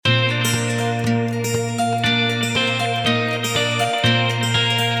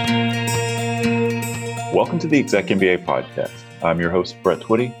Welcome to the ExecMBA podcast. I'm your host, Brett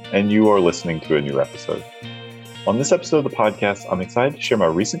Twitty, and you are listening to a new episode. On this episode of the podcast, I'm excited to share my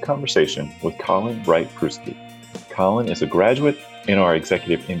recent conversation with Colin Wright-Pruski. Colin is a graduate in our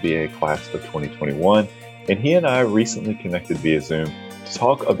Executive MBA class of 2021, and he and I recently connected via Zoom to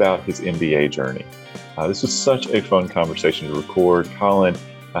talk about his MBA journey. This was such a fun conversation to record. Colin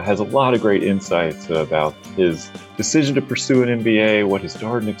has a lot of great insights about his decision to pursue an MBA, what his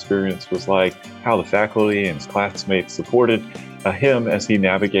Darden experience was like, how the faculty and his classmates supported him as he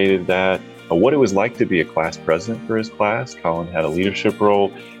navigated that, what it was like to be a class president for his class. Colin had a leadership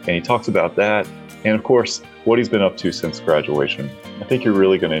role, and he talks about that. And of course, what he's been up to since graduation. I think you're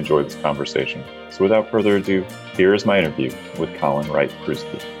really going to enjoy this conversation. So without further ado, here is my interview with Colin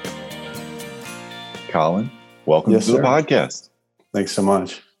Wright-Pruski. Colin, welcome to the podcast. Thanks so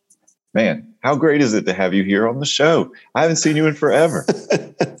much. Man, how great is it to have you here on the show? I haven't seen you in forever.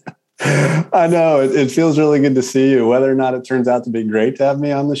 I know. It feels really good to see you. Whether or not it turns out to be great to have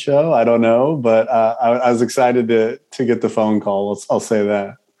me on the show, I don't know. But I was excited to get the phone call. I'll say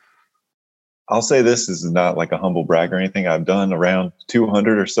that. I'll say this is not like a humble brag or anything. I've done around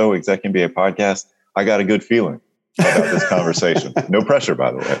 200 or so ExecMBA podcasts. I got a good feeling about this conversation. No pressure,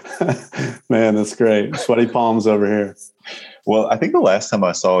 by the way. Man, that's great. Sweaty palms over here. Well, I think the last time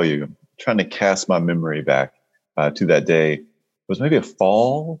I saw you, I'm trying to cast my memory back to that day, was maybe a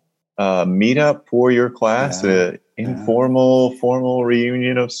fall meetup for your class, formal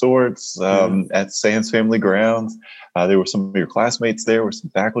reunion of sorts at Sands Family Grounds. There were some of your classmates there, were some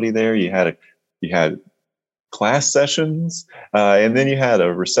faculty there. You had class sessions, and then you had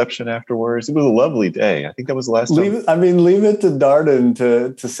a reception afterwards. It was a lovely day. I think that was the last time. Leave it to Darden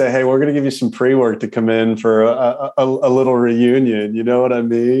to say, hey, we're going to give you some pre-work to come in for a little reunion. You know what I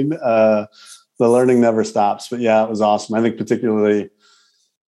mean? The learning never stops. But yeah, it was awesome. I think particularly,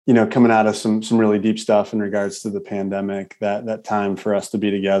 coming out of some really deep stuff in regards to the pandemic, that time for us to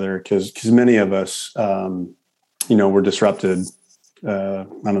be together, because many of us, were disrupted. 4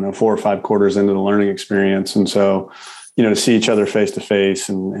 or 5 quarters into the learning experience. And so, to see each other face to face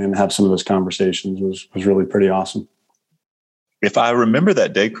and have some of those conversations was really pretty awesome. If I remember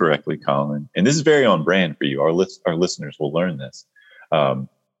that day correctly, Colin, and this is very on brand for you, our listeners will learn this.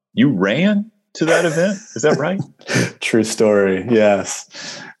 You ran to that event. Is that right? True story.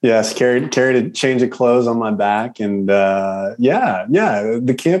 Yes. Carried a change of clothes on my back. And the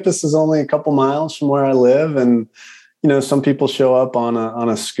campus is only a couple miles from where I live. And some people show up on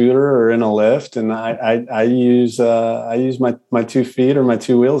a scooter or in a lift, and I use my 2 feet or my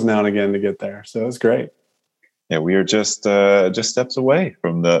 2 wheels now and again to get there. So it's great. Yeah, we are just steps away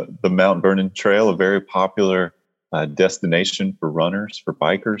from the Mount Vernon Trail, a very popular destination for runners, for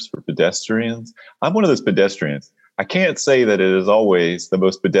bikers, for pedestrians. I'm one of those pedestrians. I can't say that it is always the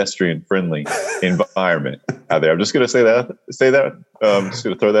most pedestrian-friendly environment out there. I'm just going to say that. Just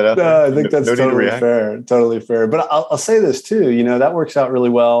going to throw that out there. No, I think that's totally fair. But I'll say this too. That works out really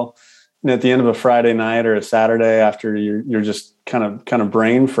well. At the end of a Friday night or a Saturday after you're just kind of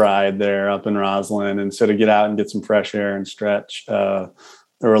brain fried there up in Roslyn, and so to get out and get some fresh air and stretch. There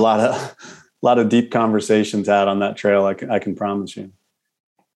were a lot of deep conversations had on that trail. I can promise you.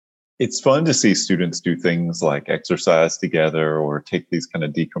 It's fun to see students do things like exercise together or take these kind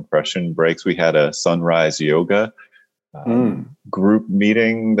of decompression breaks. We had a sunrise yoga group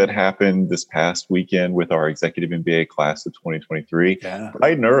meeting that happened this past weekend with our Executive MBA class of 2023,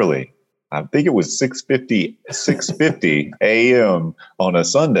 bright and early. I think it was 6:50 a.m. on a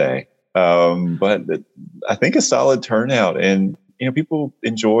Sunday, but I think a solid turnout. And people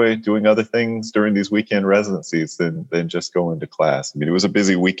enjoy doing other things during these weekend residencies than just going to class. I mean, it was a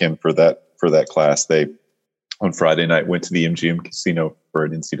busy weekend for that class. They, on Friday night, went to the MGM casino for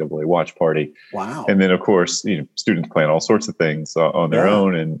an NCAA watch party. Wow. And then, of course, students plan all sorts of things on their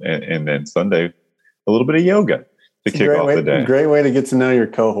own. And then Sunday, a little bit of yoga to kick off the day. Great way to get to know your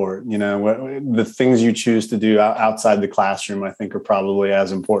cohort. The things you choose to do outside the classroom, I think, are probably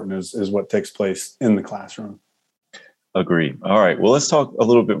as important as what takes place in the classroom. Agreed. All right. Well, let's talk a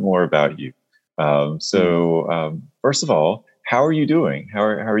little bit more about you. First of all, how are you doing? How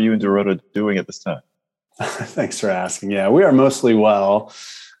are you and Dorota doing at this time? Thanks for asking. Yeah, we are mostly well.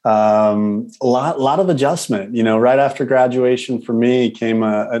 A lot of adjustment. Right after graduation for me came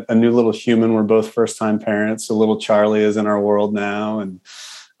a new little human. We're both first-time parents. So little Charlie is in our world now, and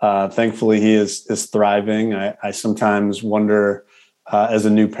thankfully he is thriving. I sometimes wonder, as a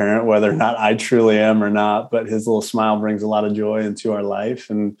new parent, whether or not I truly am or not, but his little smile brings a lot of joy into our life.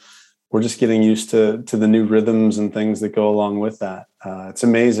 And we're just getting used to the new rhythms and things that go along with that. It's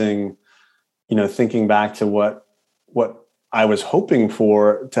amazing, thinking back to what I was hoping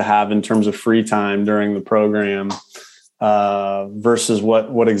to have in terms of free time during the program versus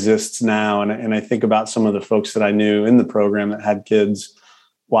what exists now. And I think about some of the folks that I knew in the program that had kids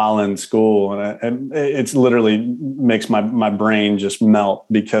while in school, and it's literally makes my brain just melt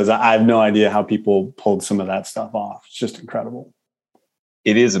because I have no idea how people pulled some of that stuff off. It's just incredible.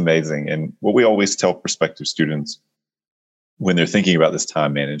 It is amazing. And what we always tell prospective students when they're thinking about this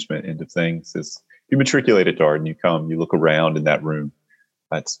time management end of things is you matriculate at Darden, you look around in that room.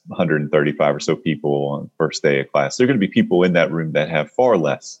 That's 135 or so people on the first day of class. There are going to be people in that room that have far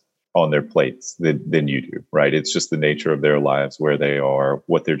less on their plates than you do, right? It's just the nature of their lives, where they are,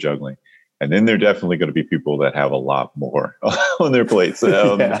 what they're juggling. And then there are definitely going to be people that have a lot more on their plates.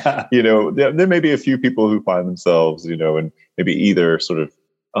 Yeah. There may be a few people who find themselves, in maybe either sort of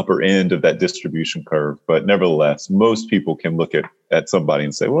upper end of that distribution curve. But nevertheless, most people can look at somebody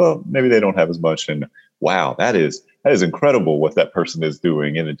and say, well, maybe they don't have as much. And wow, that is incredible what that person is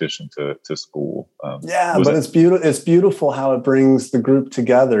doing in addition to school. But it's beautiful. It's beautiful how it brings the group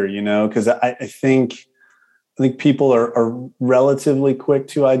together, because I think people are relatively quick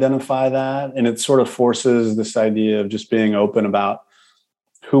to identify that. And it sort of forces this idea of just being open about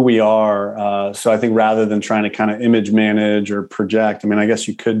who we are. So I think rather than trying to kind of image manage or project, I guess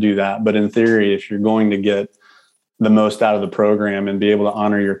you could do that. But in theory, if you're going to get the most out of the program and be able to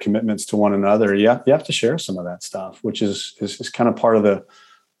honor your commitments to one another, you have to share some of that stuff, which is kind of part of the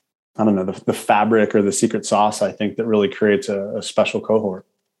fabric or the secret sauce, I think, that really creates a special cohort.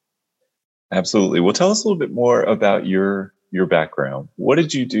 Absolutely. Well, tell us a little bit more about your background. What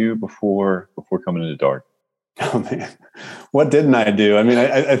did you do before coming into Darden? Oh man, what didn't I do?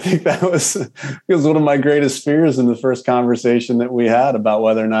 I think that was one of my greatest fears in the first conversation that we had about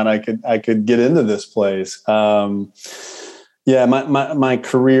whether or not I could get into this place. My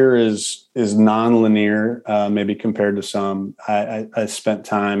career is non-linear, maybe compared to some. I spent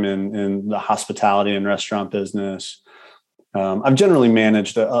time in the hospitality and restaurant business. I've generally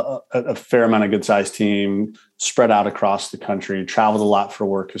managed a fair amount of good-sized team spread out across the country, traveled a lot for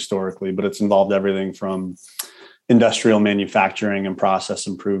work historically, but it's involved everything from industrial manufacturing and process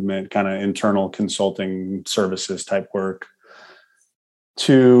improvement, kind of internal consulting services type work,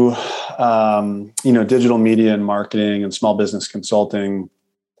 to digital media and marketing and small business consulting,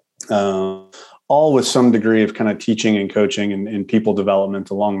 all with some degree of kind of teaching and coaching and people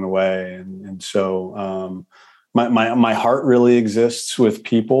development along the way. And so my heart really exists with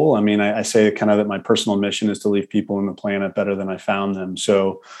people. I say kind of that my personal mission is to leave people on the planet better than I found them.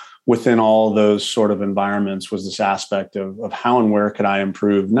 So within all those sort of environments was this aspect of how and where could I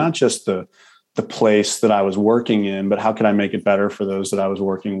improve, not just the place that I was working in, but how could I make it better for those that I was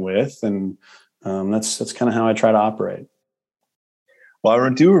working with? And that's kind of how I try to operate. Well, I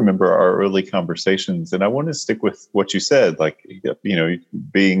do remember our early conversations, and I want to stick with what you said, like,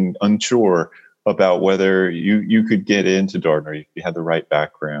 being unsure about whether you could get into Darden or you had the right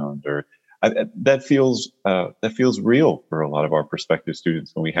background, or that feels real for a lot of our prospective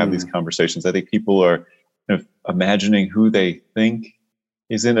students when we have these conversations. I think people are imagining who they think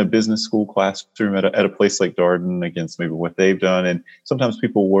is in a business school classroom at a place like Darden against maybe what they've done. And sometimes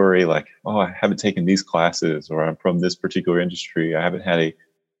people worry like, oh, I haven't taken these classes, or I'm from this particular industry. I haven't had a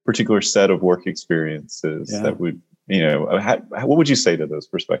particular set of work experiences that would, what would you say to those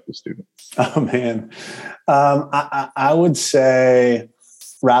prospective students? Oh, man. I would say,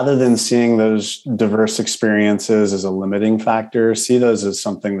 rather than seeing those diverse experiences as a limiting factor, see those as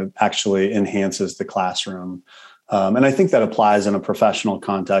something that actually enhances the classroom. And I think that applies in a professional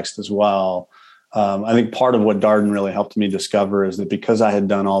context as well. I think part of what Darden really helped me discover is that because I had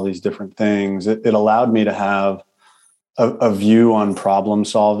done all these different things, it allowed me to have a view on problem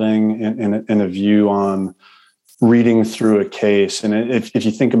solving and a view on reading through a case. And if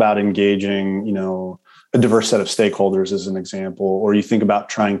you think about engaging, a diverse set of stakeholders as an example, or you think about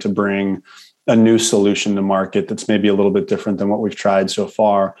trying to bring a new solution to market that's maybe a little bit different than what we've tried so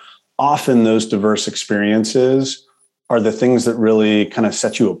far, often those diverse experiences are the things that really kind of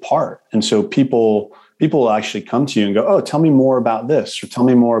set you apart. And so people will actually come to you and go, oh, tell me more about this, or tell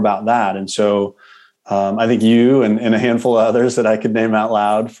me more about that. And so I think you and a handful of others that I could name out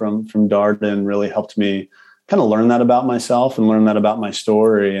loud from Darden really helped me kind of learn that about myself and learn that about my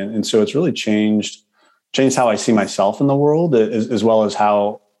story. And so it's really changed how I see myself in the world, as well as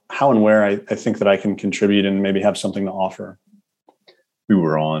how and where I think that I can contribute and maybe have something to offer. We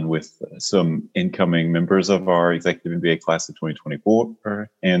were on with some incoming members of our ExecMBA class of 2024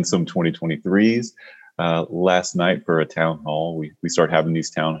 and some 2023s last night for a town hall. We start having these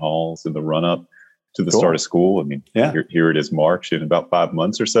town halls in the run-up to the Cool. start of school. I mean, Yeah. here it is March. In about 5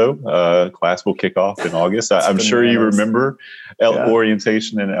 months or so, class will kick off in August. I'm sure you remember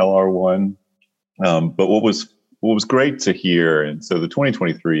orientation and LR1. But what was great to hear, and so the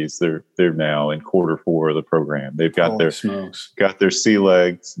 2023s, they're now in quarter 4 of the program. They've got their sea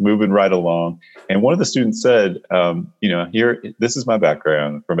legs moving right along. And one of the students said, here, this is my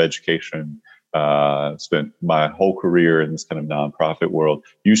background from education. Spent my whole career in this kind of nonprofit world.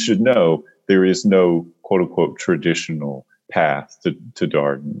 You should know there is no quote unquote traditional path to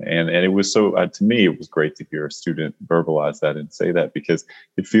Darden. And it was so, to me, it was great to hear a student verbalize that and say that, because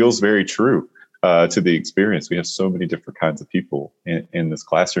it feels very true to the experience. We have so many different kinds of people in this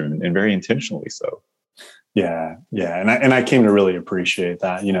classroom, and very intentionally so. Yeah. And I came to really appreciate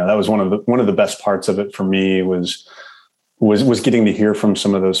that. That was one of the best parts of it for me was getting to hear from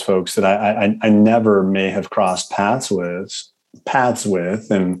some of those folks that I never may have crossed paths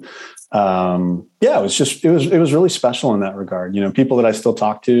with. And it was really special in that regard. People that I still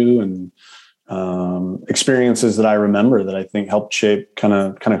talk to, and experiences that I remember that I think helped shape kind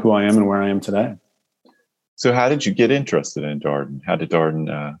of who I am and where I am today. So how did you get interested in Darden? How did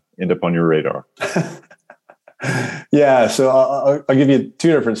Darden end up on your radar? Yeah. So I'll give you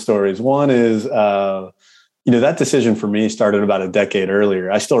 2 different stories. One is, that decision for me started about a decade earlier.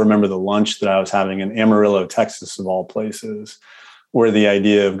 I still remember the lunch that I was having in Amarillo, Texas, of all places, where the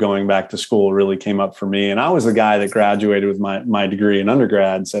idea of going back to school really came up for me. And I was the guy that graduated with my degree in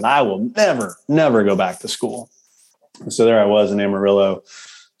undergrad and said, I will never go back to school. So there I was in Amarillo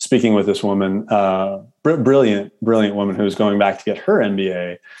speaking with this woman, brilliant woman who was going back to get her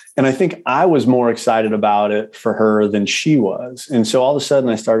MBA. And I think I was more excited about it for her than she was. And so all of a sudden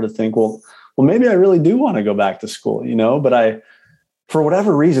I started to think, well, maybe I really do want to go back to school, but for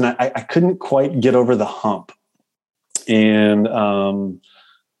whatever reason, I couldn't quite get over the hump. And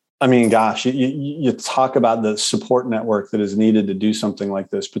gosh, you talk about the support network that is needed to do something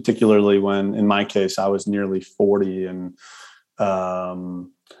like this, particularly when, in my case, I was nearly 40 and,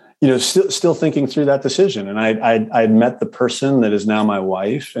 still thinking through that decision. And I'd met the person that is now my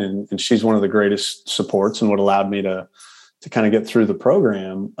wife, and she's one of the greatest supports and what allowed me to kind of get through the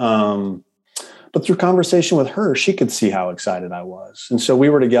program. But through conversation with her, she could see how excited I was. And so we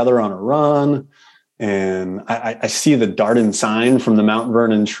were together on a run, and I see the Darden sign from the Mount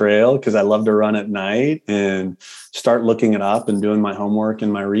Vernon Trail, because I love to run at night, and start looking it up and doing my homework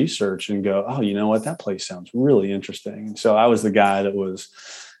and my research and go, oh, you know what? That place sounds really interesting. And so I was the guy that was,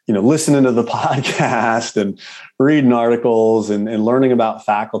 listening to the podcast and reading articles and learning about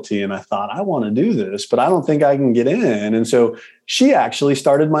faculty. And I thought, I want to do this, but I don't think I can get in. And so she actually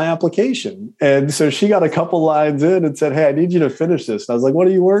started my application. And so she got a couple lines in and said, hey, I need you to finish this. And I was like, what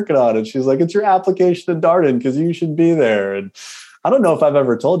are you working on? And she's like, it's your application to Darden, because you should be there. And I don't know if I've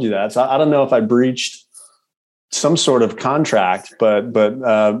ever told you that. So I don't know if I breached some sort of contract, but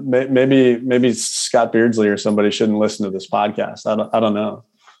maybe Scott Beardsley or somebody shouldn't listen to this podcast. I don't know.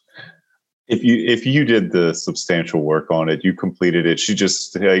 If you did the substantial work on it, you completed it, she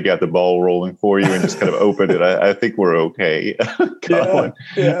just got the ball rolling for you and just kind of opened it, I think we're okay. Colin.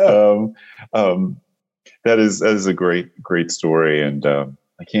 Yeah. That is a great story. And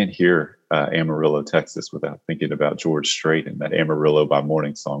I can't hear Amarillo, Texas without thinking about George Strait and that Amarillo by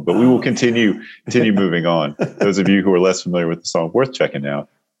Morning song. But we will continue moving on. Those of you who are less familiar with the song, worth checking out.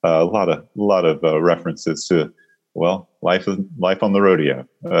 A lot of references to, well, life on the rodeo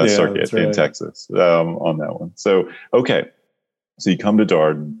circuit in Texas on that one. So, okay. So you come to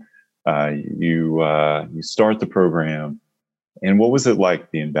Darden, you start the program. And what was it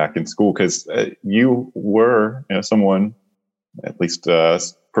like being back in school? Because you were someone, at least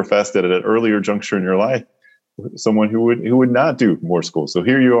professed at an earlier juncture in your life, someone who would not do more school. So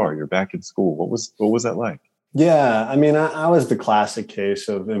here you are, you're back in school. What was that like? Yeah, I was the classic case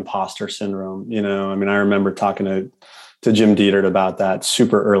of imposter syndrome. I remember talking to Jim Dietert about that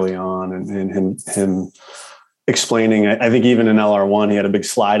super early on, and him explaining. I think even in LR1, he had a big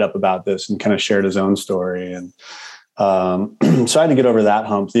slide up about this and kind of shared his own story. And so I had to get over that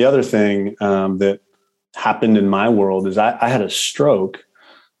hump. The other thing that happened in my world is I had a stroke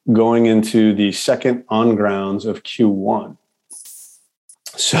going into the second on grounds of Q1.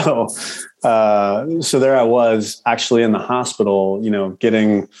 So there I was actually in the hospital,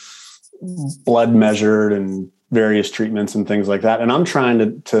 getting blood measured and various treatments and things like that. And I'm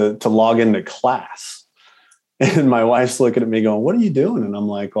trying to log into class. And my wife's looking at me going, what are you doing? And I'm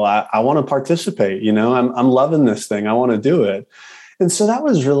like, well, I want to participate. I'm loving this thing. I want to do it. And so that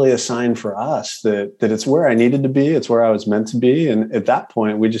was really a sign for us that it's where I needed to be. It's where I was meant to be. And at that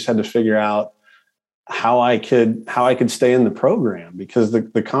point, we just had to figure out how I could stay in the program, because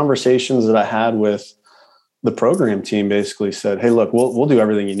the conversations that I had with the program team basically said, hey, look, we'll do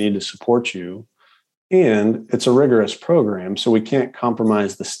everything you need to support you. And it's a rigorous program, so we can't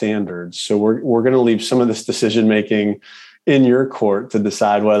compromise the standards. So we're going to leave some of this decision making in your court to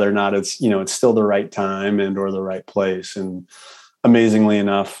decide whether or not it's still the right time and or the right place. And amazingly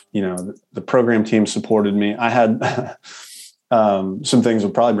enough, the program team supported me. I had some things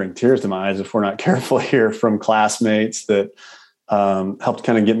will probably bring tears to my eyes if we're not careful here, from classmates that helped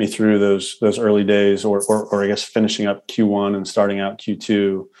kind of get me through those early days, or I guess finishing up Q1 and starting out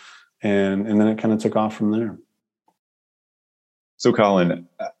Q2. And then it kind of took off from there. So, Colin,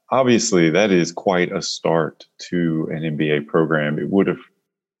 obviously that is quite a start to an MBA program. It would have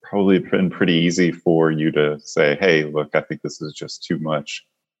probably been pretty easy for you to say, hey, look, I think this is just too much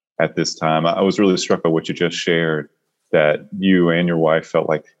at this time. I was really struck by what you just shared, that you and your wife felt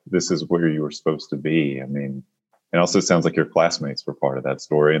like this is where you were supposed to be. I mean, it also sounds like your classmates were part of that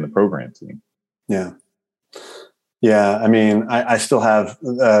story and the program team. Yeah. Yeah, I mean, I still have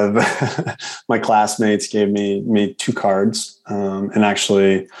my classmates gave me 2 cards, and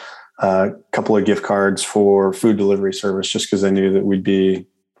actually a couple of gift cards for food delivery service, just because I knew that we'd be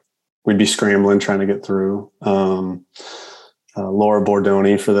scrambling trying to get through. Laura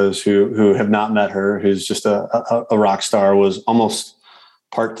Bordoni, for those who have not met her, who's just a rock star, was almost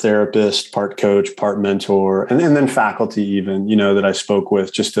part therapist, part coach, part mentor, and then faculty even, that I spoke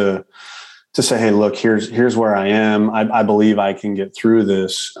with, just to say, hey, look, here's where I am. I believe I can get through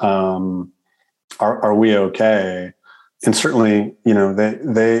this. Are we okay? And certainly,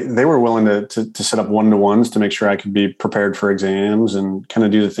 they were willing to set up one-to-ones to make sure I could be prepared for exams and kind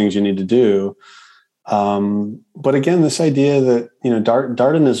of do the things you need to do. But again, this idea that,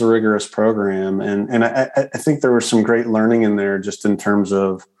 Darden is a rigorous program. And I think there was some great learning in there, just in terms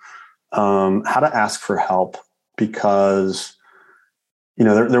of how to ask for help, because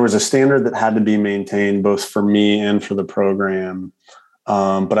there was a standard that had to be maintained both for me and for the program.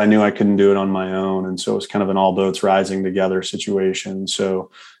 But I knew I couldn't do it on my own. And so it was kind of an all boats rising together situation. So,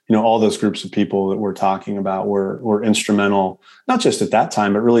 all those groups of people that we're talking about were instrumental, not just at that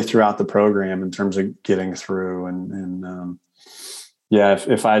time, but really throughout the program in terms of getting through. And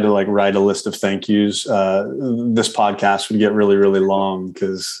if I had to write a list of thank yous, this podcast would get really, really long,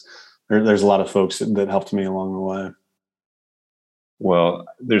 because there's a lot of folks that helped me along the way. Well,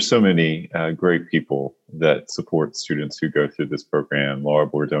 there's so many great people that support students who go through this program. Laura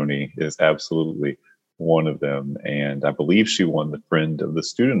Bordoni is absolutely one of them, and I believe she won the Friend of the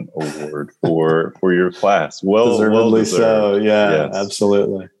Student Award for your class. Well deserved. So. Yeah, yes.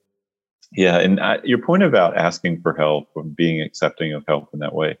 Absolutely. Yeah, and your point about asking for help and being accepting of help in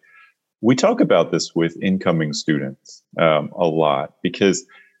that way, we talk about this with incoming students a lot, because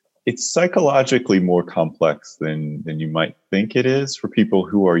it's psychologically more complex than you might think it is for people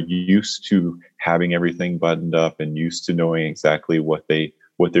who are used to having everything buttoned up and used to knowing exactly what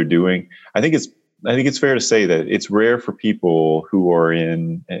they're doing. I think it's fair to say that it's rare for people who are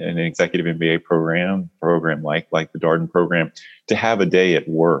in an executive MBA program like the Darden program to have a day at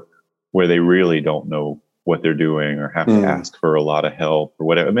work where they really don't know what they're doing or have to ask for a lot of help or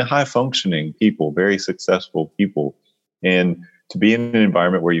whatever. I mean, high functioning people, very successful people, and to be in an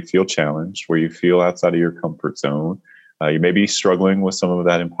environment where you feel challenged, where you feel outside of your comfort zone, you may be struggling with some of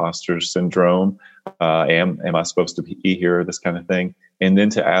that imposter syndrome. Am I supposed to be here? This kind of thing. And then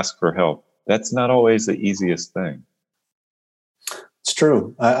to ask for help. That's not always the easiest thing. It's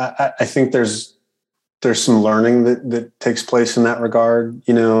true. I think there's some learning that takes place in that regard.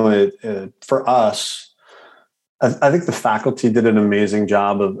 For us, I think the faculty did an amazing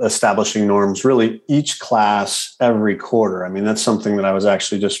job of establishing norms, really each class every quarter. I mean, that's something that I was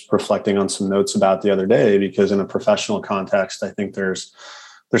actually just reflecting on some notes about the other day, because in a professional context, I think there's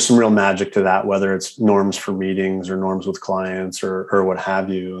some real magic to that, whether it's norms for meetings or norms with clients or what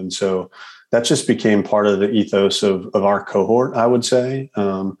have you. And so that just became part of the ethos of our cohort, I would say.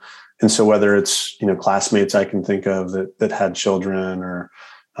 And so whether it's, classmates I can think of that had children, or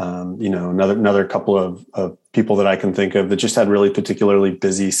another couple of people that I can think of that just had really particularly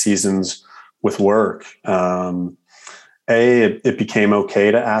busy seasons with work. It became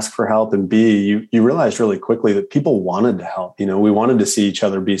okay to ask for help, and B, you realized really quickly that people wanted to help. We wanted to see each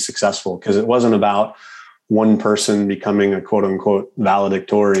other be successful, because it wasn't about one person becoming a quote unquote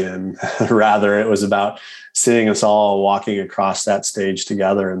valedictorian. Rather, it was about seeing us all walking across that stage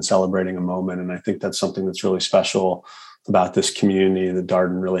together and celebrating a moment. And I think that's something that's really special about this community that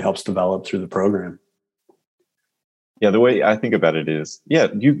Darden really helps develop through the program. Yeah, the way I think about it is,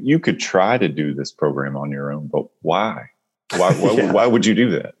 you could try to do this program on your own, but why? Why would you do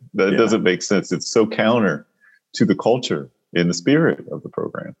that? That Yeah. doesn't make sense. It's so counter to the culture and the spirit of the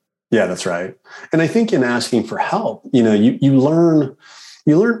program. Yeah, that's right. And I think in asking for help, you learn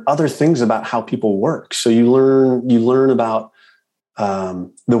other things about how people work. So you learn about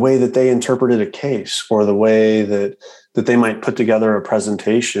the way that they interpreted a case, or the way that they might put together a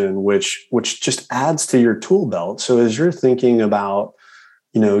presentation, which just adds to your tool belt. So as you're thinking about,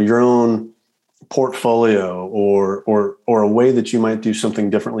 your own portfolio or a way that you might do something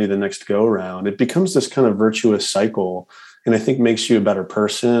differently the next go around, it becomes this kind of virtuous cycle. And I think makes you a better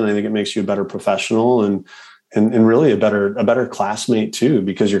person. I think it makes you a better professional and really a better classmate too,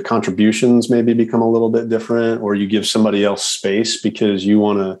 because your contributions maybe become a little bit different, or you give somebody else space because you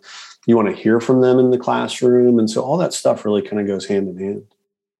want to hear from them in the classroom. And so all that stuff really kind of goes hand in hand.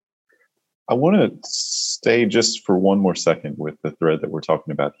 I want to stay just for one more second with the thread that we're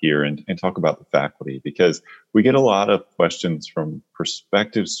talking about here and talk about the faculty, because we get a lot of questions from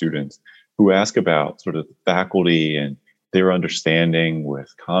prospective students who ask about sort of faculty and their understanding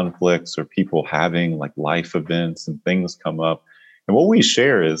with conflicts, or people having like life events and things come up. And what we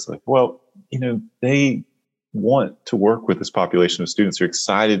share is like, well, they want to work with this population of students. They're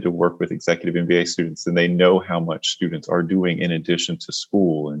excited to work with executive MBA students, and they know how much students are doing in addition to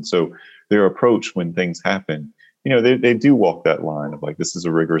school. And so their approach when things happen, they do walk that line of like, this is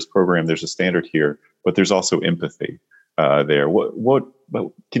a rigorous program. There's a standard here, but there's also empathy there. What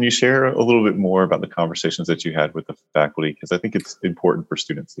can you share a little bit more about the conversations that you had with the faculty? Because I think it's important for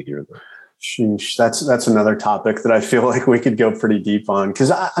students to hear that. Sheesh, that's another topic that I feel like we could go pretty deep on.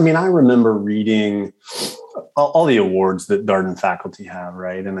 Because I remember reading all the awards that Darden faculty have,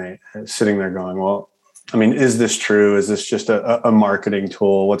 right? And I sitting there going, well, is this true? Is this just a marketing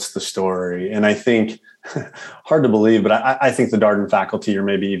tool? What's the story? And I think, hard to believe, but I think the Darden faculty are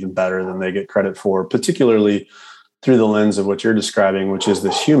maybe even better than they get credit for, particularly through the lens of what you're describing, which is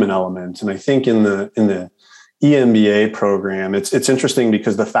this human element. And I think in the EMBA program, it's interesting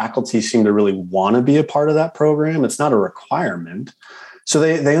because the faculty seem to really want to be a part of that program. It's not a requirement. So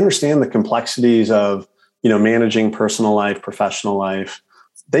they understand the complexities of, managing personal life, professional life.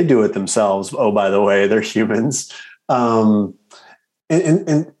 They do it themselves. Oh, by the way, they're humans. And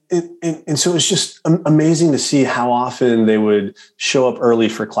so it's just amazing to see how often they would show up early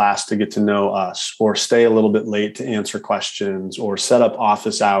for class to get to know us, or stay a little bit late to answer questions, or set up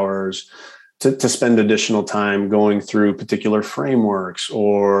office hours to spend additional time going through particular frameworks,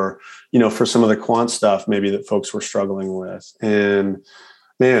 or, for some of the quant stuff maybe that folks were struggling with. And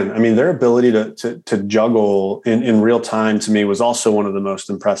man, their ability to juggle in real time to me was also one of the most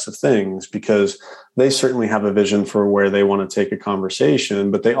impressive things, because they certainly have a vision for where they want to take a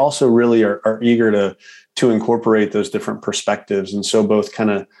conversation, but they also really are eager to incorporate those different perspectives. And so both kind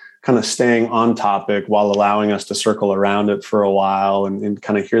of staying on topic while allowing us to circle around it for a while and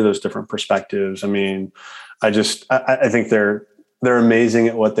kind of hear those different perspectives. I think they're amazing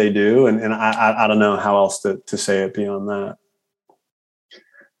at what they do. And I don't know how else to say it beyond that.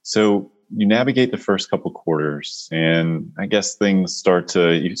 So you navigate the first couple quarters, and I guess you start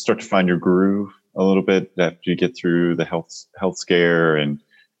to find your groove a little bit after you get through the health scare, and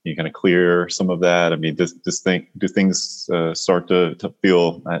you kind of clear some of that. Do things start to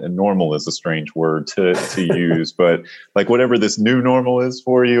feel normal is a strange word to use, but like whatever this new normal is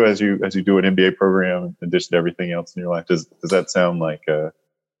for you as you do an MBA program in addition to everything else in your life, does that sound like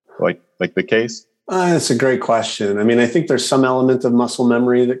the case? That's a great question. I think there's some element of muscle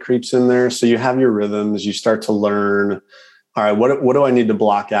memory that creeps in there. So you have your rhythms, you start to learn, all right, what do I need to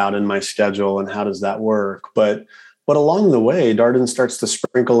block out in my schedule, and how does that work? But along the way, Darden starts to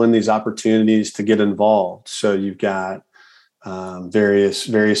sprinkle in these opportunities to get involved. So you've got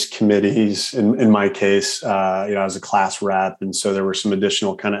various committees. In my case, I was a class rep, and so there were some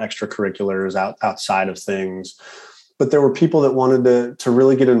additional kind of extracurriculars outside of things. But there were people that wanted to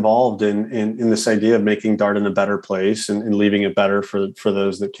really get involved in this idea of making Darden a better place and leaving it better for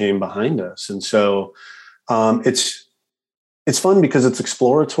those that came behind us. And so it's fun because it's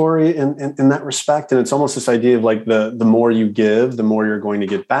exploratory in that respect. And it's almost this idea of like the more you give, the more you're going to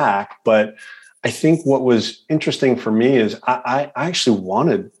get back. But I think what was interesting for me is I actually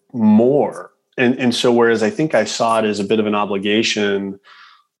wanted more. And so whereas I think I saw it as a bit of an obligation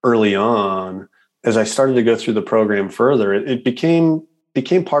early on, as I started to go through the program further, it became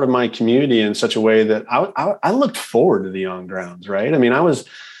part of my community in such a way that I looked forward to the on-grounds, right? I was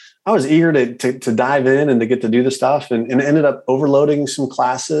eager to dive in and to get to do the stuff, and ended up overloading some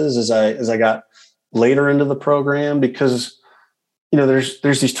classes as I got later into the program, because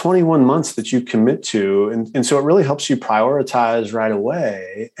there's these 21 months that you commit to, and so it really helps you prioritize right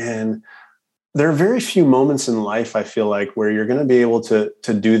away. And there are very few moments in life, I feel like, where you're going to be able to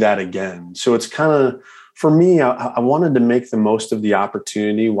do that again. So it's kind of, for me, I wanted to make the most of the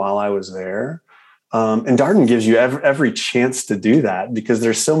opportunity while I was there. And Darden gives you every chance to do that, because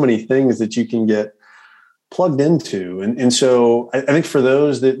there's so many things that you can get plugged into. And so I think for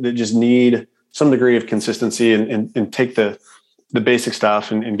those that just need some degree of consistency and take the basic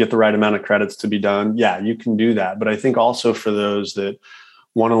stuff and get the right amount of credits to be done, yeah, you can do that. But I think also for those that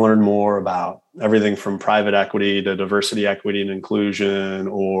want to learn more about everything from private equity to diversity, equity, and inclusion,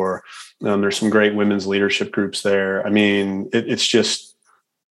 or there's some great women's leadership groups there. I mean, it's just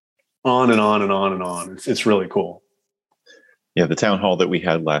on and on and on and on. It's really cool. Yeah, the town hall that we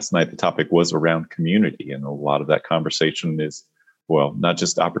had last night, the topic was around community. And a lot of that conversation is, well, not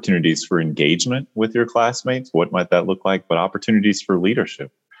just opportunities for engagement with your classmates, what might that look like, but opportunities for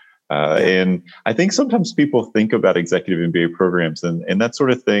leadership. And I think sometimes people think about executive MBA programs and that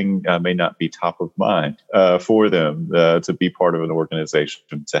sort of thing may not be top of mind for them to be part of an organization,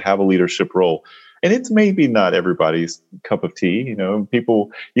 to have a leadership role. And it's maybe not everybody's cup of tea. You know,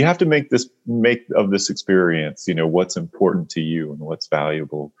 people, you have to make of this experience, you know, what's important to you and what's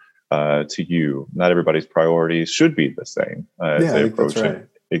valuable to you. Not everybody's priorities should be the same as they approach an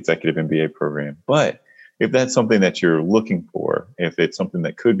executive MBA program. But if that's something that you're looking for, if it's something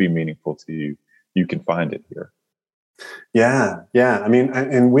that could be meaningful to you, you can find it here. Yeah. I mean,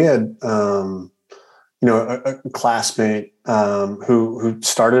 and we had, a classmate who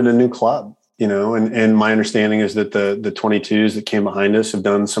started a new club, you know, and my understanding is that the 22s that came behind us have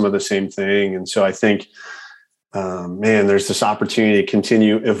done some of the same thing. And so I think, there's this opportunity to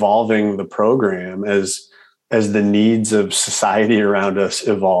continue evolving the program as the needs of society around us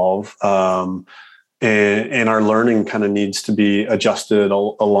evolve. And our learning kind of needs to be adjusted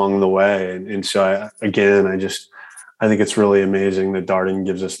along the way. And so I think it's really amazing that Darden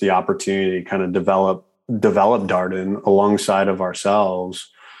gives us the opportunity to kind of develop Darden alongside of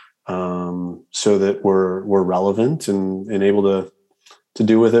ourselves, so that we're relevant and able to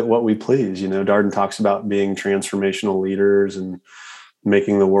do with it what we please. You know, Darden talks about being transformational leaders and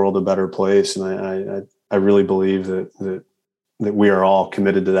making the world a better place. And I really believe that we are all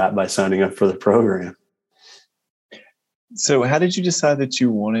committed to that by signing up for the program. So how did you decide that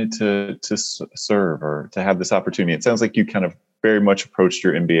you wanted to serve or to have this opportunity? It sounds like you kind of very much approached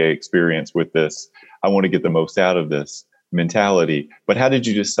your MBA experience with this, I want to get the most out of this mentality. But how did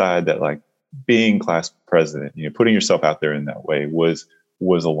you decide that, like, being class president, you know, putting yourself out there in that way was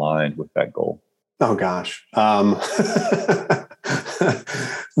aligned with that goal? Oh gosh.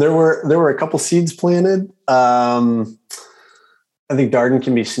 There were a couple seeds planted. I think Darden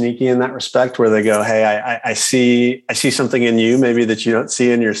can be sneaky in that respect, where they go, "Hey, I see something in you, maybe that you don't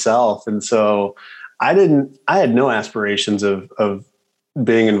see in yourself." And so I had no aspirations of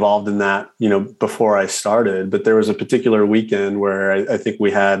being involved in that, you know, before I started. But there was a particular weekend where I think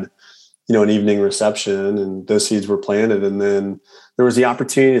we had, you know, an evening reception, and those seeds were planted. And then there was the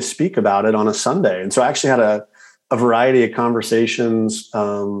opportunity to speak about it on a Sunday. And so I actually had a variety of conversations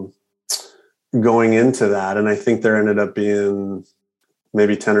going into that. And I think there ended up being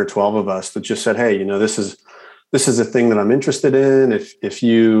maybe 10 or 12 of us that just said, "Hey, you know, this is a thing that I'm interested in. If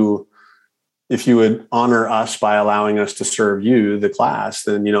you would honor us by allowing us to serve you, the class,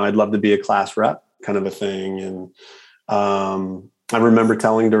 then, you know, I'd love to be a class rep," kind of a thing. And I remember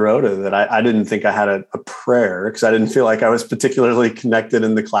telling Dorota that I didn't think I had a prayer, because I didn't feel like I was particularly connected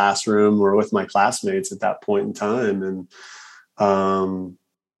in the classroom or with my classmates at that point in time. And,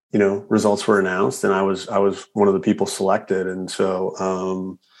 you know, results were announced, and I was one of the people selected. And so,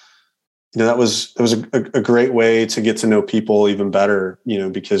 you know, that was a great way to get to know people even better, you know,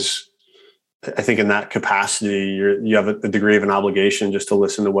 because I think in that capacity, you have a degree of an obligation just to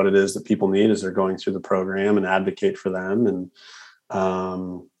listen to what it is that people need as they're going through the program and advocate for them. And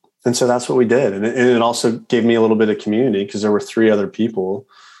so that's what we did. And it also gave me a little bit of community, because there were 3 other people,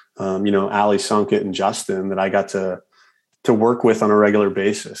 you know, Allie, Sunkett, and Justin, that I got to work with on a regular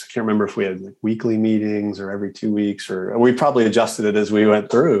basis. I can't remember if we had like weekly meetings or every 2 weeks, or we probably adjusted it as we went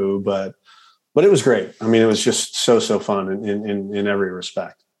through, but it was great. I mean, it was just so fun in every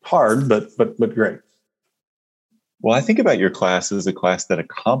respect. Hard, but great. Well, I think about your class as a class that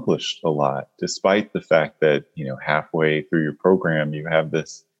accomplished a lot, despite the fact that, you know, halfway through your program, you have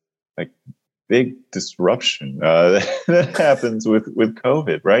this like big disruption that happens with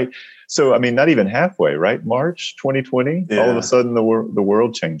COVID, right? So, I mean, not even halfway, right? March 2020, all of a sudden the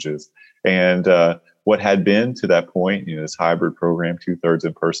world changes. And what had been to that point, you know, this hybrid program, 2/3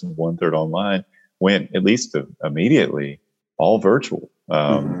 in person, 1/3 online, went at least immediately all virtual.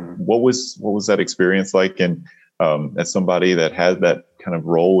 What was that experience like? And as somebody that had that kind of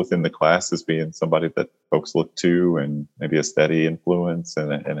role within the class as being somebody that folks look to and maybe a steady influence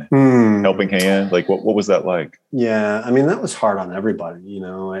and a helping hand? Like, what was that like? Yeah, I mean, that was hard on everybody.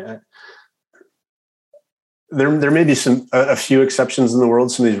 There may be a few exceptions in the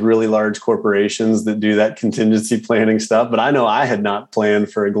world, some of these really large corporations that do that contingency planning stuff. But I know I had not planned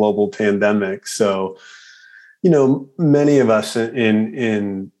for a global pandemic. So, many of us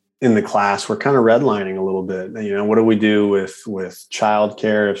in the class were kind of redlining a little bit. What do we do with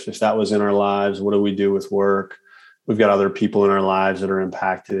childcare if that was in our lives? What do we do with work? We've got other people in our lives that are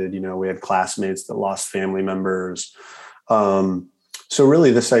impacted. We had classmates that lost family members. So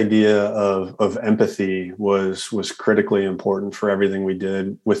really, this idea of empathy was critically important for everything we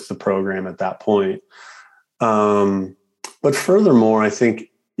did with the program at that point. But furthermore, I think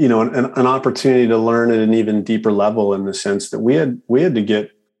an opportunity to learn at an even deeper level, in the sense that we had to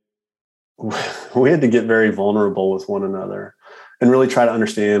get very vulnerable with one another and really try to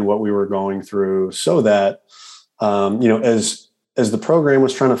understand what we were going through, so that as the program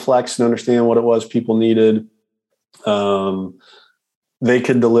was trying to flex and understand what it was people needed, they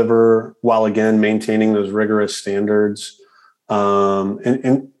could deliver while again maintaining those rigorous standards.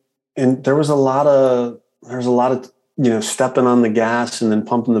 And there was a lot of stepping on the gas and then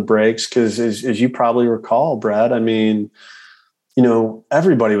pumping the brakes, because as you probably recall, Brad, I mean,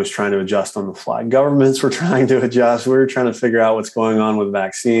 everybody was trying to adjust on the fly. Governments were trying to adjust. We were trying to figure out what's going on with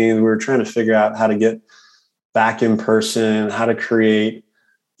vaccines. We were trying to figure out how to get back in person, how to create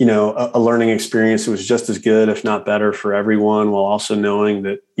a learning experience that was just as good, if not better, for everyone, while also knowing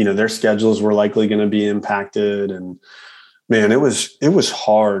that, their schedules were likely going to be impacted. And man, it was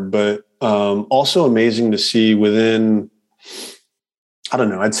hard, but also amazing to see within, I don't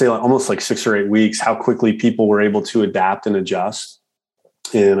know, I'd say almost like 6 or 8 weeks, how quickly people were able to adapt and adjust.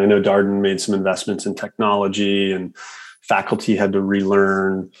 And I know Darden made some investments in technology, and faculty had to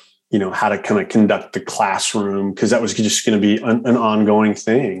relearn how to kind of conduct the classroom, because that was just going to be an ongoing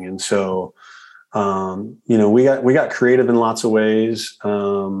thing. And so, we got creative in lots of ways.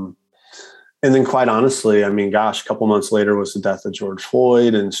 And then quite honestly, I mean, gosh, a couple months later was the death of George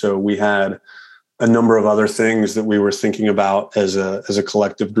Floyd. And so we had a number of other things that we were thinking about as a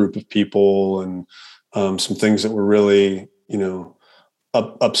collective group of people, and some things that were really,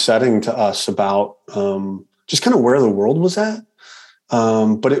 upsetting to us about just kind of where the world was at.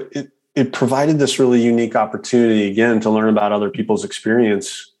 But it provided this really unique opportunity, again, to learn about other people's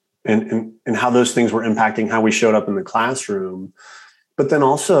experience and how those things were impacting how we showed up in the classroom. But then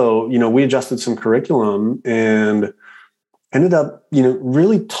also, we adjusted some curriculum and ended up,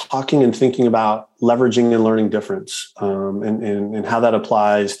 really talking and thinking about leveraging and learning difference, and how that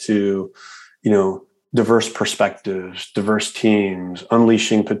applies to, diverse perspectives, diverse teams,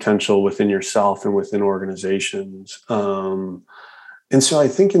 unleashing potential within yourself and within organizations. And so I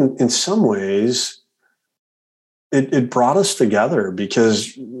think in some ways, it brought us together,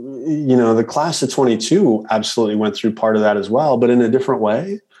 because, the class of 22 absolutely went through part of that as well, but in a different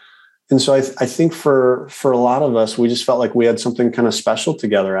way. And so I think for a lot of us, we just felt like we had something kind of special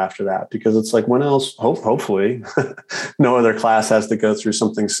together after that, because it's like, when else, hopefully, no other class has to go through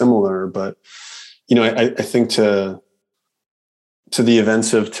something similar. But, I think to the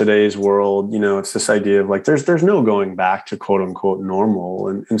events of today's world, it's this idea of like, there's no going back to quote unquote normal.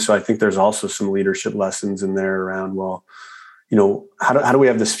 And so I think there's also some leadership lessons in there around, well, how do we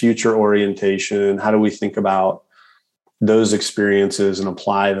have this future orientation? How do we think about those experiences and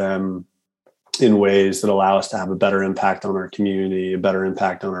apply them in ways that allow us to have a better impact on our community, a better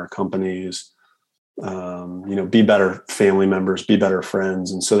impact on our companies, be better family members, be better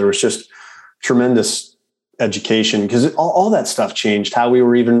friends. And so there was just tremendous education, because all that stuff changed how we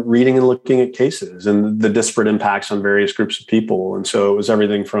were even reading and looking at cases and the disparate impacts on various groups of people. And so it was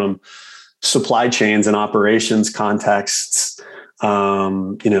everything from supply chains and operations contexts,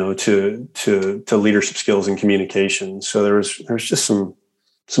 to leadership skills and communication. So there was just some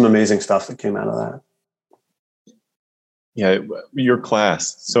amazing stuff that came out of that. Yeah, your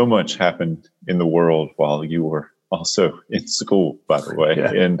class, so much happened in the world while you were also in school, by the way.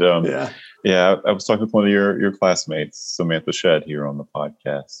 Yeah. And I was talking with one of your classmates, Samantha Shedd, here on the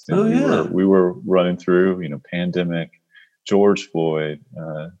podcast. And we were running through, pandemic, George Floyd,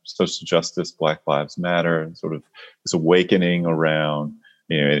 social justice, Black Lives Matter, and sort of this awakening around,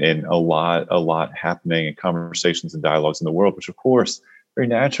 and a lot happening in conversations and dialogues in the world, which of course, very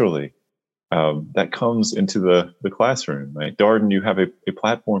naturally, that comes into the classroom. Like Darden, you have a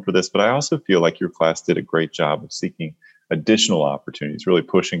platform for this, but I also feel like your class did a great job of seeking additional opportunities, really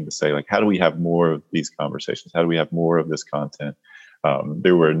pushing to say, like, how do we have more of these conversations? How do we have more of this content?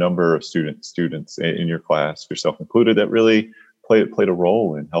 There were a number of students in your class, yourself included, that really played a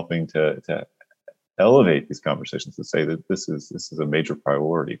role in helping to elevate these conversations to say that this is a major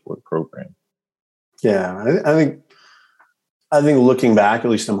priority for the program. Yeah, I think looking back,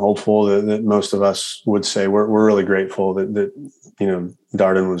 at least I'm hopeful that most of us would say we're really grateful that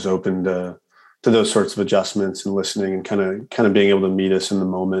Darden was open to those sorts of adjustments and listening and kind of being able to meet us in the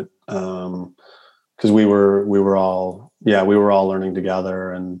moment, because we were all learning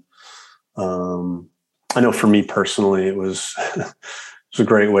together. And I know for me personally, it was a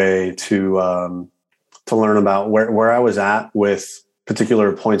great way to learn about where I was at with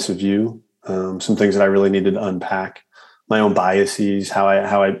particular points of view, some things that I really needed to unpack, my own biases, how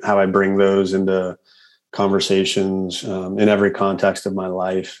I bring those into conversations in every context of my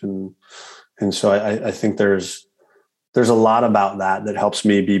life, and so I think there's a lot about that helps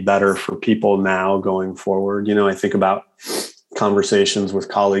me be better for people now going forward. I think about conversations with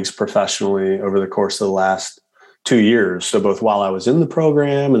colleagues professionally over the course of the last 2 years. So both while I was in the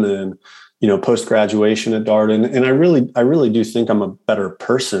program and then, post-graduation at Darden. And I really do think I'm a better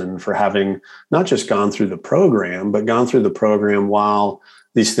person for having not just gone through the program, but gone through the program while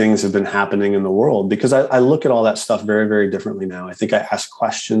these things have been happening in the world, because I look at all that stuff very, very differently now. I think I ask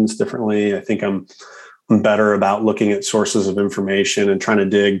questions differently. I think I'm better about looking at sources of information and trying to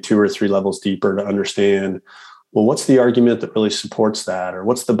dig 2 or 3 levels deeper to understand, well, what's the argument that really supports that? Or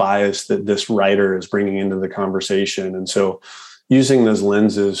what's the bias that this writer is bringing into the conversation? And so using those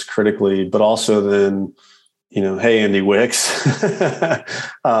lenses critically, but also then, hey, Andy Wicks,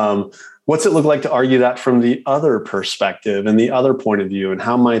 what's it look like to argue that from the other perspective and the other point of view? And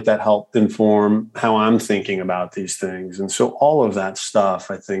how might that help inform how I'm thinking about these things? And so all of that stuff,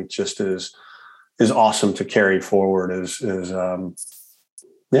 I think, just is awesome to carry forward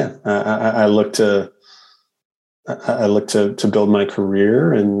I look to build my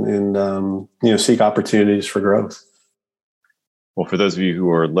career and seek opportunities for growth. Well, for those of you who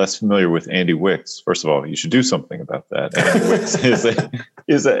are less familiar with Andy Wicks, first of all, you should do something about that. Andy Wicks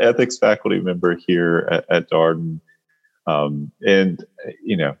is an ethics faculty member here at Darden, and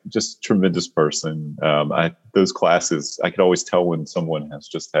just tremendous person. Those classes, I could always tell when someone has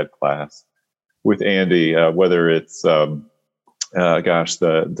just had class with Andy, whether it's the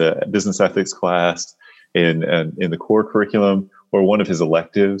business ethics class in the core curriculum or one of his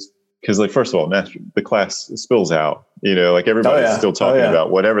electives. Because, first of all, the class spills out. Everybody's still talking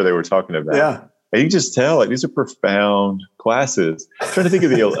about whatever they were talking about. Yeah. And you just tell, these are profound classes. I'm trying to think of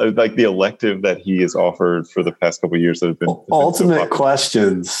the elective that he has offered for the past couple of years that have been ultimate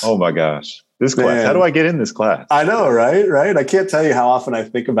questions. Oh my gosh. This class, man. How do I get in this class? I know, right? I can't tell you how often I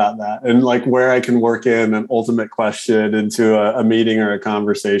think about that and where I can work in an ultimate question into a meeting or a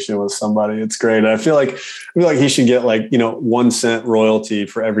conversation with somebody. It's great. I feel like he should get 1 cent royalty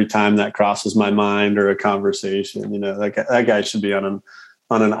for every time that crosses my mind or a conversation. That guy should be on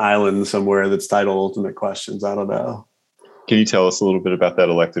an island somewhere that's titled Ultimate Questions. I don't know. Can you tell us a little bit about that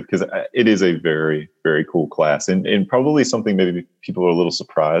elective? Because it is a very, very cool class, and probably something maybe people are a little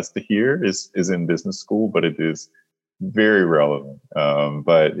surprised to hear is in business school, but it is very relevant.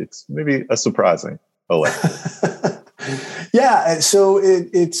 But it's maybe a surprising elective. Yeah. So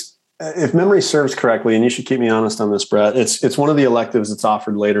it's if memory serves correctly, and you should keep me honest on this, Brett, it's one of the electives that's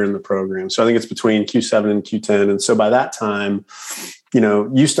offered later in the program. So I think it's between Q7 and Q10. And so by that time,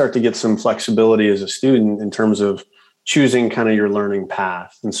 you start to get some flexibility as a student in terms of choosing kind of your learning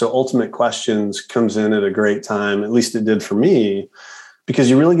path. And so Ultimate Questions comes in at a great time, at least it did for me,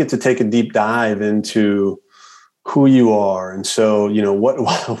 because you really get to take a deep dive into who you are. And so,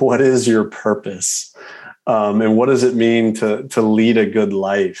 what is your purpose? And what does it mean to lead a good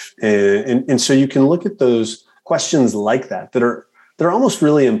life? And so you can look at those questions like that are almost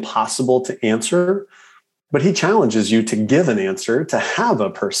really impossible to answer, but he challenges you to give an answer, to have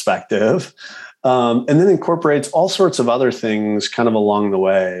a perspective, and then incorporates all sorts of other things kind of along the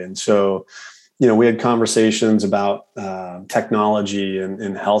way. And so, we had conversations about technology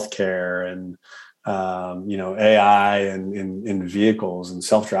and healthcare and, AI and in vehicles and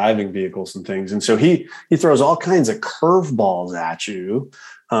self-driving vehicles and things. And so he throws all kinds of curveballs at you,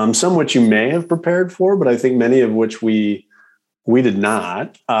 some which you may have prepared for, but I think many of which we did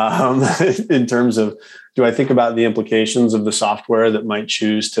not, in terms of, do I think about the implications of the software that might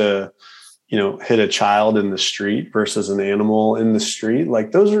choose to hit a child in the street versus an animal in the street?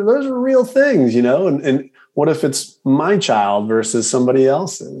 Those are real things, and what if it's my child versus somebody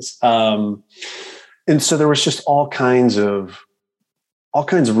else's? And so there was just all kinds of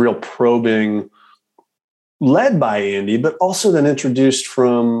real probing led by Andy, but also then introduced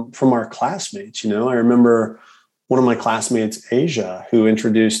from our classmates. I remember one of my classmates, Asia, who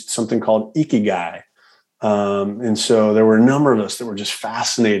introduced something called Ikigai, And so there were a number of us that were just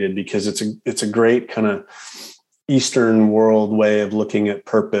fascinated because it's a great kind of Eastern world way of looking at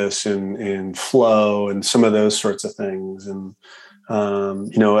purpose and flow and some of those sorts of things. And,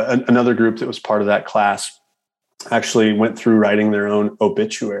 another group that was part of that class actually went through writing their own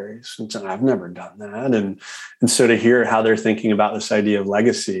obituaries. And so I've never done that. And so to hear how they're thinking about this idea of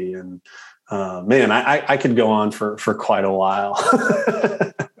legacy and, I could go on for quite a while.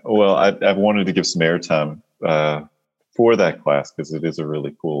 Well, I wanted to give some airtime for that class because it is a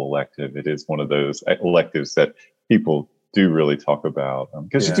really cool elective. It is one of those electives that people do really talk about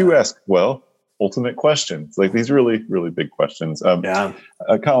because you do ask, ultimate questions, like these really, really big questions. Colin,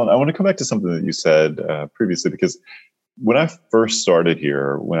 I want to come back to something that you said previously, because when I first started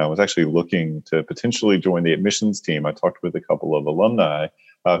here, when I was actually looking to potentially join the admissions team, I talked with a couple of alumni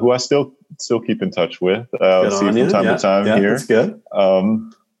who I still keep in touch with, see from time to time here. That's good.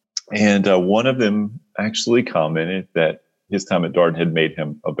 And one of them actually commented that his time at Darden had made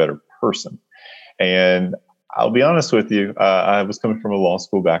him a better person. And I'll be honest with you, I was coming from a law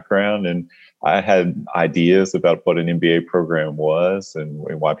school background, and I had ideas about what an MBA program was and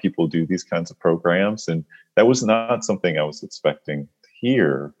why people do these kinds of programs. And that was not something I was expecting to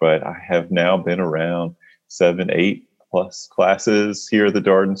hear. But I have now been around 7, 8 plus classes here at the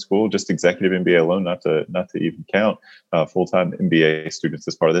Darden School, just executive MBA alone, not to even count full-time MBA students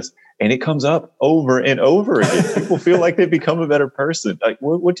as part of this. And it comes up over and over again. People feel like they've become a better person. Like,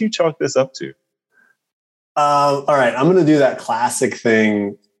 what do you chalk this up to? All right, I'm going to do that classic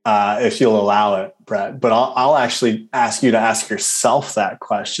thing if you'll allow it, Brett. But I'll actually ask you to ask yourself that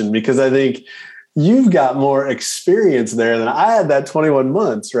question, because I think you've got more experience there than I had that 21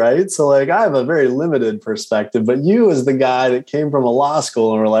 months, right? So like I have a very limited perspective, but you as the guy that came from a law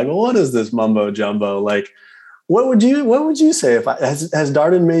school and were like, well, what is this mumbo jumbo? Like, what would you say has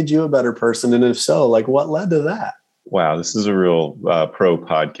Darden made you a better person? And if so, like what led to that? Wow, this is a real pro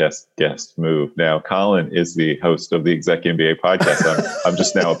podcast guest move. Now, Colin is the host of the ExecMBA podcast. I'm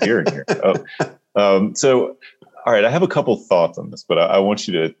just now appearing here. So, all right, I have a couple thoughts on this, but I want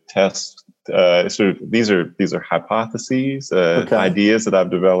you to test. These are hypotheses, ideas that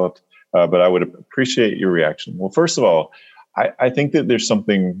I've developed, but I would appreciate your reaction. Well, first of all, I think that there's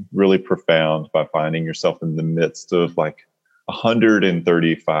something really profound by finding yourself in the midst of like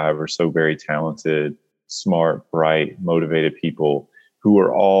 135 or so very talented, smart, bright, motivated people who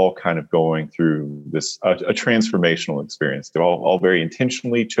are all kind of going through this a transformational experience. They're all very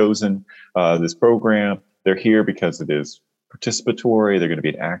intentionally chosen this program. They're here because it is participatory. They're going to be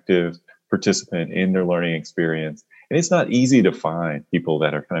an active participant in their learning experience. And it's not easy to find people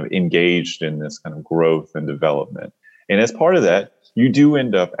that are kind of engaged in this kind of growth and development. And as part of that, you do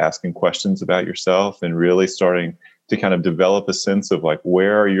end up asking questions about yourself and really starting to kind of develop a sense of like,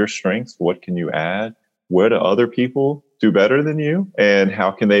 where are your strengths? What can you add? Where do other people do better than you? And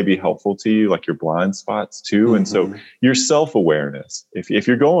how can they be helpful to you? Like your blind spots too. Mm-hmm. And so your self-awareness, if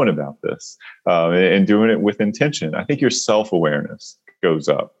you're going about this and doing it with intention, I think your self-awareness goes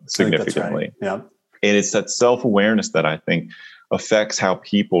up significantly. Right. Yeah. And it's that self-awareness that I think affects how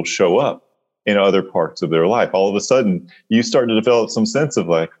people show up in other parts of their life. All of a sudden, you start to develop some sense of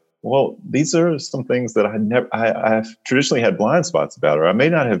like, well, these are some things that I've traditionally had blind spots about, or I may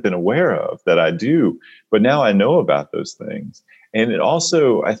not have been aware of that I do, but now I know about those things. And it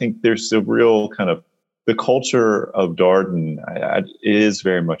also, I think there's a real kind of the culture of Darden is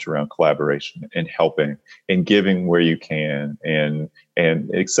very much around collaboration and helping and giving where you can and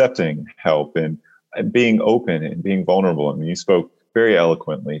accepting help and being open and being vulnerable. I mean, you spoke very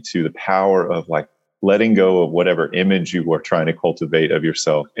eloquently to the power of like letting go of whatever image you are trying to cultivate of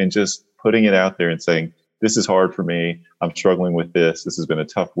yourself and just putting it out there and saying, this is hard for me. I'm struggling with this. This has been a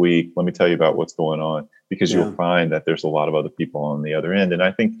tough week. Let me tell you about what's going on, because you'll find that there's a lot of other people on the other end. And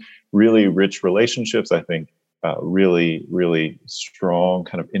I think really rich relationships, I think really, really strong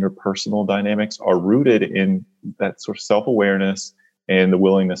kind of interpersonal dynamics are rooted in that sort of self-awareness and the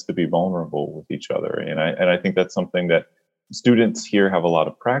willingness to be vulnerable with each other. And I think that's something that students here have a lot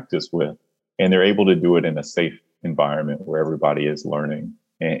of practice with, and they're able to do it in a safe environment where everybody is learning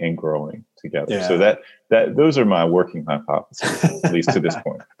and growing together. Yeah. So that those are my working hypotheses, at least to this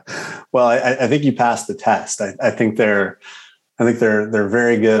point. Well, I think you passed the test. I think they're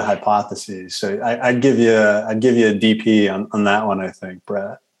very good hypotheses. So I'd give you a DP on that one, I think,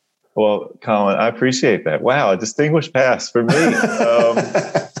 Brett. Well, Colin, I appreciate that. Wow, a distinguished pass for me.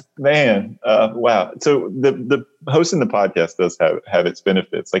 Man, wow. So the hosting the podcast does have its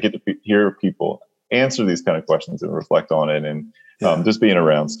benefits. I get to hear people answer these kind of questions and reflect on it. And just being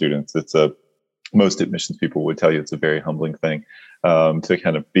around students, it's most admissions people would tell you it's a very humbling thing to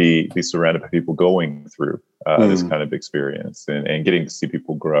kind of be surrounded by people going through this kind of experience and getting to see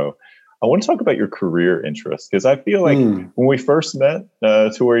people grow. I want to talk about your career interests, because I feel like when we first met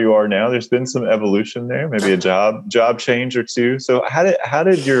to where you are now, there's been some evolution there, maybe a job change or two. So how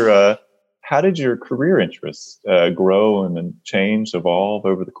did your career interests grow and then change, evolve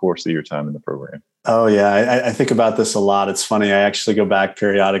over the course of your time in the program? Oh, yeah. I think about this a lot. It's funny. I actually go back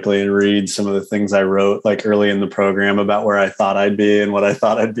periodically and read some of the things I wrote like early in the program about where I thought I'd be and what I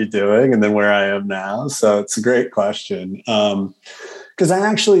thought I'd be doing and then where I am now. So it's a great question. Because I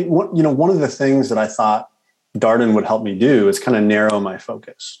actually, one of the things that I thought Darden would help me do is kind of narrow my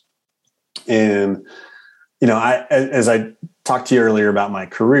focus. And, as I talked to you earlier about my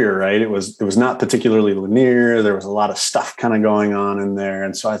career, right? It was not particularly linear. There was a lot of stuff kind of going on in there.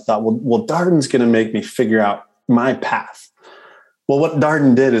 And so I thought, well, Darden's going to make me figure out my path. Well, what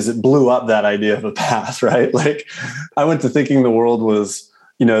Darden did is it blew up that idea of a path, right? Like I went to thinking the world was,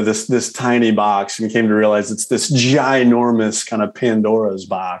 this tiny box, and came to realize it's this ginormous kind of Pandora's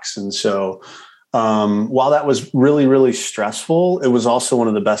box. And so while that was really, really stressful, it was also one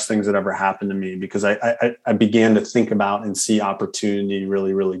of the best things that ever happened to me, because I began to think about and see opportunity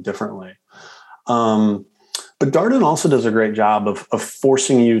really, really differently. But Darden also does a great job of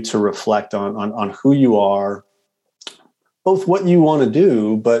forcing you to reflect on who you are, both what you want to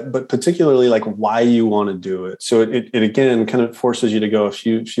do, but particularly like why you want to do it. So it again kind of forces you to go a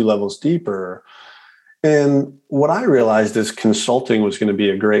few levels deeper. And what I realized is consulting was going to be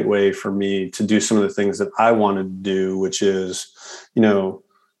a great way for me to do some of the things that I wanted to do, which is,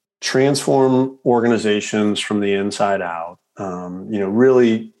 transform organizations from the inside out,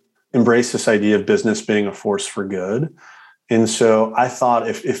 really embrace this idea of business being a force for good. And so I thought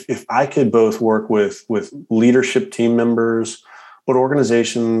if I could both work with leadership team members, but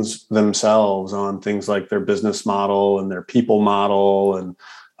organizations themselves on things like their business model and their people model and,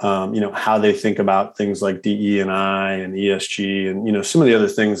 how they think about things like DE&I and ESG and, some of the other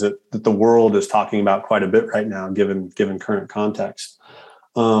things that the world is talking about quite a bit right now, given current context.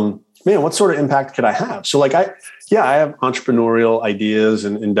 What sort of impact could I have? So I have entrepreneurial ideas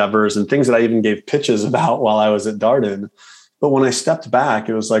and endeavors and things that I even gave pitches about while I was at Darden. But when I stepped back,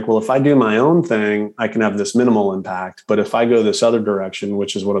 it was like, well, if I do my own thing, I can have this minimal impact. But if I go this other direction,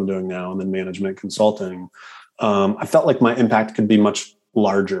 which is what I'm doing now, and then management consulting, I felt like my impact could be much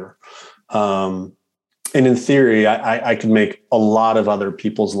larger. And in theory, I could make a lot of other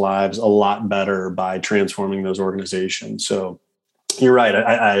people's lives a lot better by transforming those organizations. So you're right.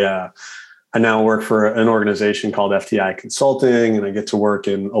 I now work for an organization called FTI Consulting, and I get to work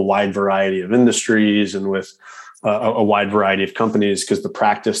in a wide variety of industries and with a wide variety of companies, because the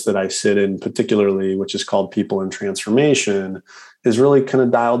practice that I sit in particularly, which is called People and Transformation, is really kind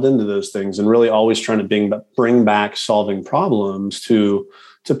of dialed into those things and really always trying to bring back solving problems to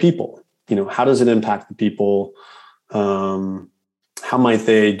people. How does it impact the people? How might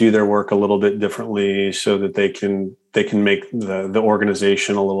they do their work a little bit differently so that they can make the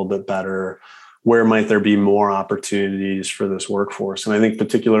organization a little bit better? Where might there be more opportunities for this workforce? And I think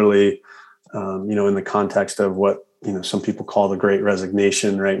particularly, in the context of what, some people call the Great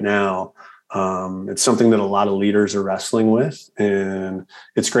Resignation right now, it's something that a lot of leaders are wrestling with. And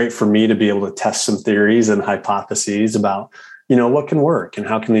it's great for me to be able to test some theories and hypotheses about, what can work and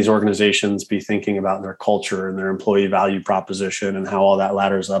how can these organizations be thinking about their culture and their employee value proposition and how all that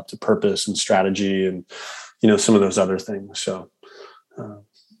ladders up to purpose and strategy and, some of those other things. So,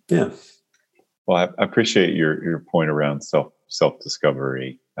 yeah. Well, I appreciate your point around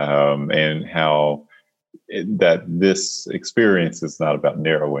self-discovery and how that this experience is not about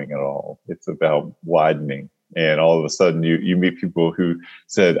narrowing at all. It's about widening. And all of a sudden you meet people who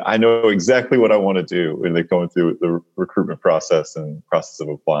said, I know exactly what I want to do. When they're going through the recruitment process and process of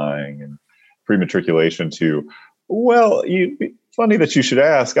applying and pre-matriculation to, well, funny that you should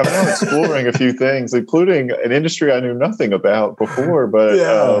ask. I'm now exploring a few things, including an industry I knew nothing about before, but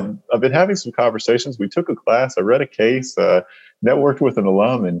I've been having some conversations. We took a class, I read a case, networked with an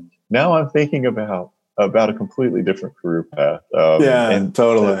alum, and now I'm thinking about a completely different career path. And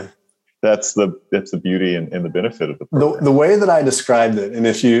totally. That's the beauty and the benefit of the program. The way that I described it, and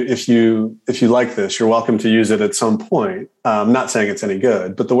if you like this, you're welcome to use it at some point. I'm not saying it's any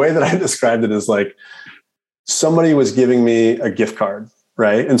good, but the way that I described it is like somebody was giving me a gift card,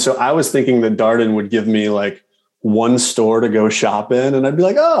 right? And so I was thinking that Darden would give me like one store to go shop in, and I'd be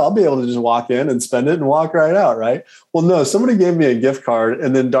like, oh, I'll be able to just walk in and spend it and walk right out, right? Well, no, somebody gave me a gift card,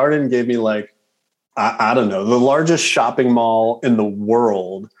 and then Darden gave me like, I don't know, the largest shopping mall in the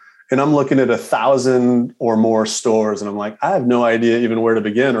world. and I'm looking at 1,000 or more stores, and I'm like, I have no idea even where to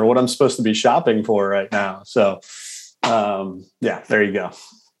begin or what I'm supposed to be shopping for right now. So, there you go.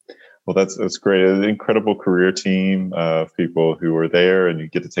 Well, that's great. An incredible career team of people who are there, and you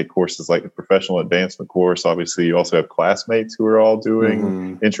get to take courses like the professional advancement course. Obviously, you also have classmates who are all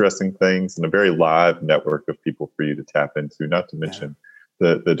doing interesting things, and a very live network of people for you to tap into, not to mention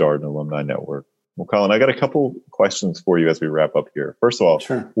the Darden Alumni Network. Well, Colin, I got a couple questions for you as we wrap up here. First of all,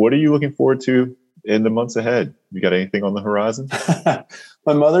 What are you looking forward to in the months ahead? You got anything on the horizon?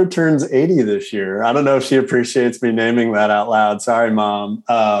 My mother turns 80 this year. I don't know if she appreciates me naming that out loud. Sorry, Mom.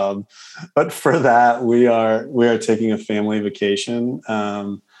 But for that, we are taking a family vacation.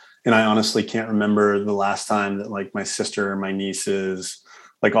 And I honestly can't remember the last time that like my sister or my nieces,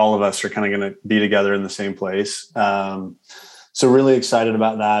 like all of us are kind of going to be together in the same place. So really excited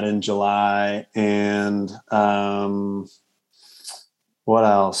about that in July. And what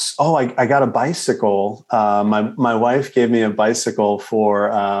else? Oh, I got a bicycle. My wife gave me a bicycle for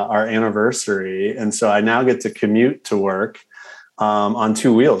our anniversary. And so I now get to commute to work on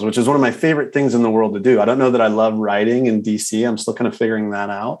two wheels, which is one of my favorite things in the world to do. I don't know that I love riding in DC. I'm still kind of figuring that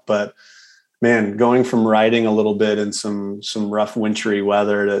out. But man, going from riding a little bit in some rough wintry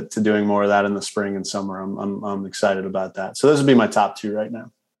weather to doing more of that in the spring and summer, I'm excited about that. So those would be my top two right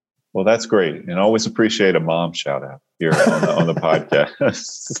now. Well, that's great. And I always appreciate a mom shout out here on the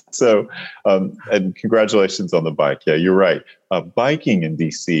podcast. So, and congratulations on the bike. Yeah, you're right. Biking in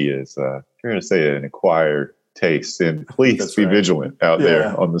DC is, fair to say, an acquired taste, and please be vigilant out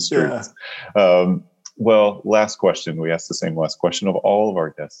there on the streets. Yeah. Well, last question. We asked the same last question of all of our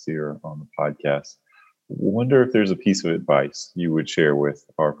guests here on the podcast. Wonder if there's a piece of advice you would share with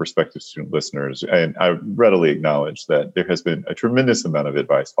our prospective student listeners. And I readily acknowledge that there has been a tremendous amount of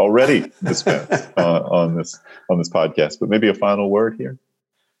advice already dispensed on this podcast, but maybe a final word here.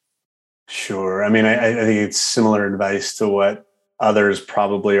 Sure. I mean, I think it's similar advice to what others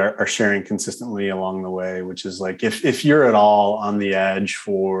probably are sharing consistently along the way, which is like, if you're at all on the edge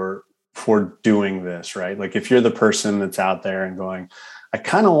for doing this, right? Like if you're the person that's out there and going, I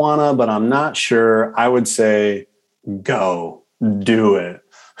kind of wanna, but I'm not sure, I would say, go do it.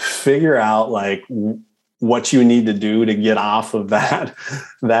 Figure out like what you need to do to get off of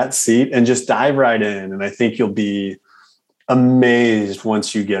that seat and just dive right in. And I think you'll be amazed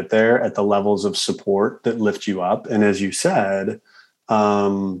once you get there at the levels of support that lift you up. And as you said,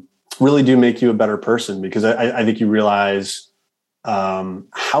 really do make you a better person, because I think you realize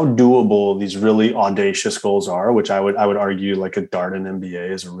how doable these really audacious goals are, which I would argue like a Darden MBA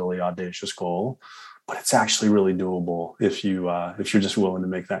is a really audacious goal, but it's actually really doable if you're just willing to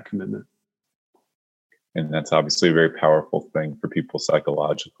make that commitment. And that's obviously a very powerful thing for people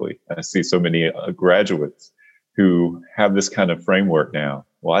psychologically. I see so many graduates who have this kind of framework now.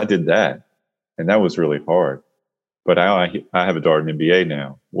 Well, I did that, and that was really hard, but I have a Darden MBA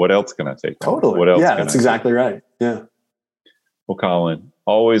now. What else can I take? Totally. What else? Yeah, that's exactly right. Yeah. Well, Colin,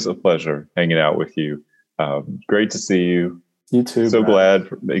 always a pleasure hanging out with you. Great to see you. You too. So glad,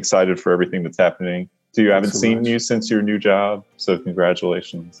 excited for everything that's happening. I haven't seen you since your new job, so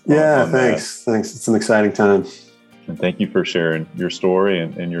congratulations. Yeah, thanks. Thanks. It's an exciting time. And thank you for sharing your story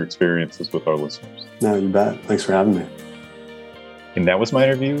and your experiences with our listeners. No, you bet. Thanks for having me. And that was my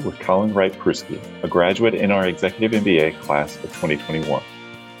interview with Colin Wright-Pruski, a graduate in our Executive MBA class of 2021.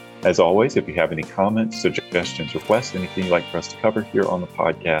 As always, if you have any comments, suggestions, requests, anything you'd like for us to cover here on the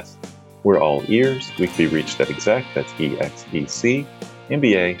podcast, we're all ears. We can be reached at exec, that's EXEC,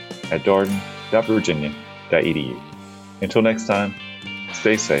 MBA at darden.virginia.edu. Until next time,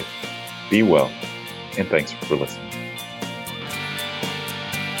 stay safe, be well, and thanks for listening.